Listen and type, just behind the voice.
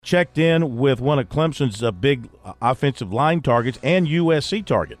checked in with one of Clemson's big offensive line targets and USC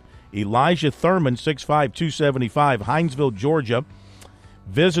target. Elijah Thurman, 6'5", 275, Hinesville, Georgia,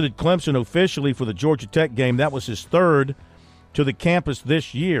 visited Clemson officially for the Georgia Tech game. That was his third to the campus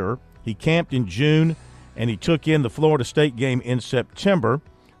this year. He camped in June, and he took in the Florida State game in September.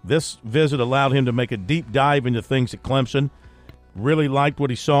 This visit allowed him to make a deep dive into things at Clemson. Really liked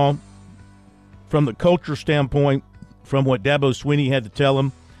what he saw from the culture standpoint, from what Dabo Swinney had to tell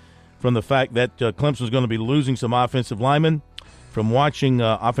him, from the fact that Clemson's going to be losing some offensive linemen, from watching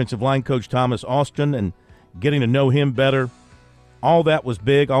offensive line coach Thomas Austin and getting to know him better. All that was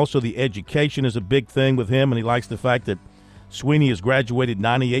big. Also, the education is a big thing with him, and he likes the fact that Swinney has graduated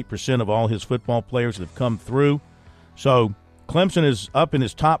 98% of all his football players that have come through. So Clemson is up in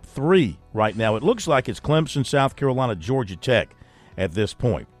his top 3 right now. It looks like it's Clemson, South Carolina, Georgia Tech at this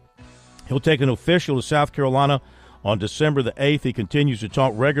point. He'll take an official to South Carolina on December the 8th. He continues to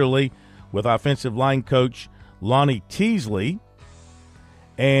talk regularly with offensive line coach Lonnie Teasley,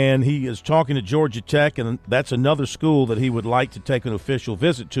 and he is talking to Georgia Tech, and that's another school that he would like to take an official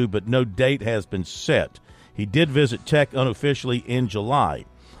visit to, but no date has been set. He did visit Tech unofficially in July.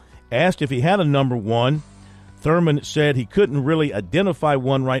 Asked if he had a number one, Thurman said he couldn't really identify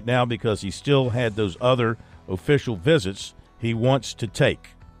one right now because he still had those other official visits he wants to take.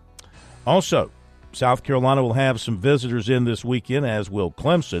 Also, South Carolina will have some visitors in this weekend, as will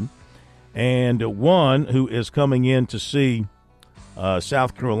Clemson, and one who is coming in to see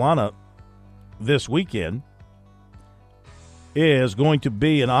South Carolina this weekend is going to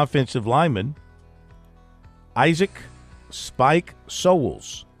be an offensive lineman, Isaac Spike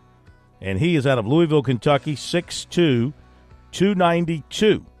Sowles. And he is out of Louisville, Kentucky, 6'2",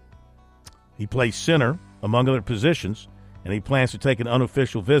 292. He plays center, among other positions, and he plans to take an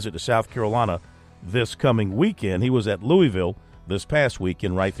unofficial visit to South Carolina this coming weekend. He was at Louisville this past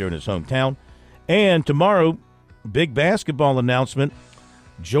weekend right there in his hometown. And tomorrow, big basketball announcement.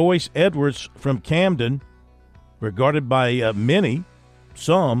 Joyce Edwards from Camden, regarded by many,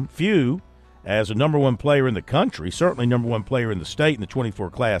 some, few, as a number one player in the country, certainly number one player in the state in the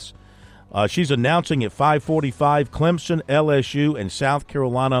 24 class. She's announcing at 5:45 Clemson, LSU, and South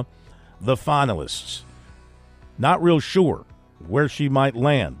Carolina, the finalists. Not real sure where she might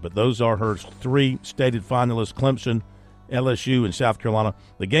land, but those are her 3 stated finalists, Clemson, LSU, and South Carolina.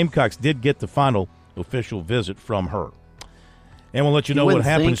 The Gamecocks did get the final official visit from her. And we'll let you know what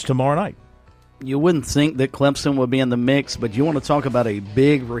happens tomorrow night. You wouldn't think that Clemson would be in the mix, but you want to talk about a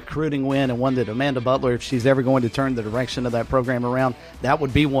big recruiting win and one that Amanda Butler, if she's ever going to turn the direction of that program around, that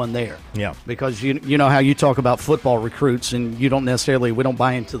would be one there. Yeah. Because you know how you talk about football recruits, and we don't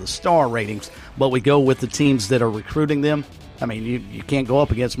buy into the star ratings, but we go with the teams that are recruiting them. I mean, you can't go up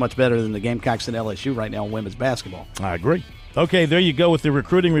against much better than the Gamecocks and LSU right now in women's basketball. I agree. Okay, there you go with the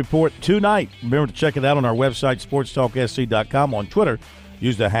recruiting report tonight. Remember to check it out on our website, sportstalksc.com. On Twitter,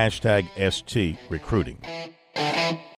 use the hashtag STRecruiting.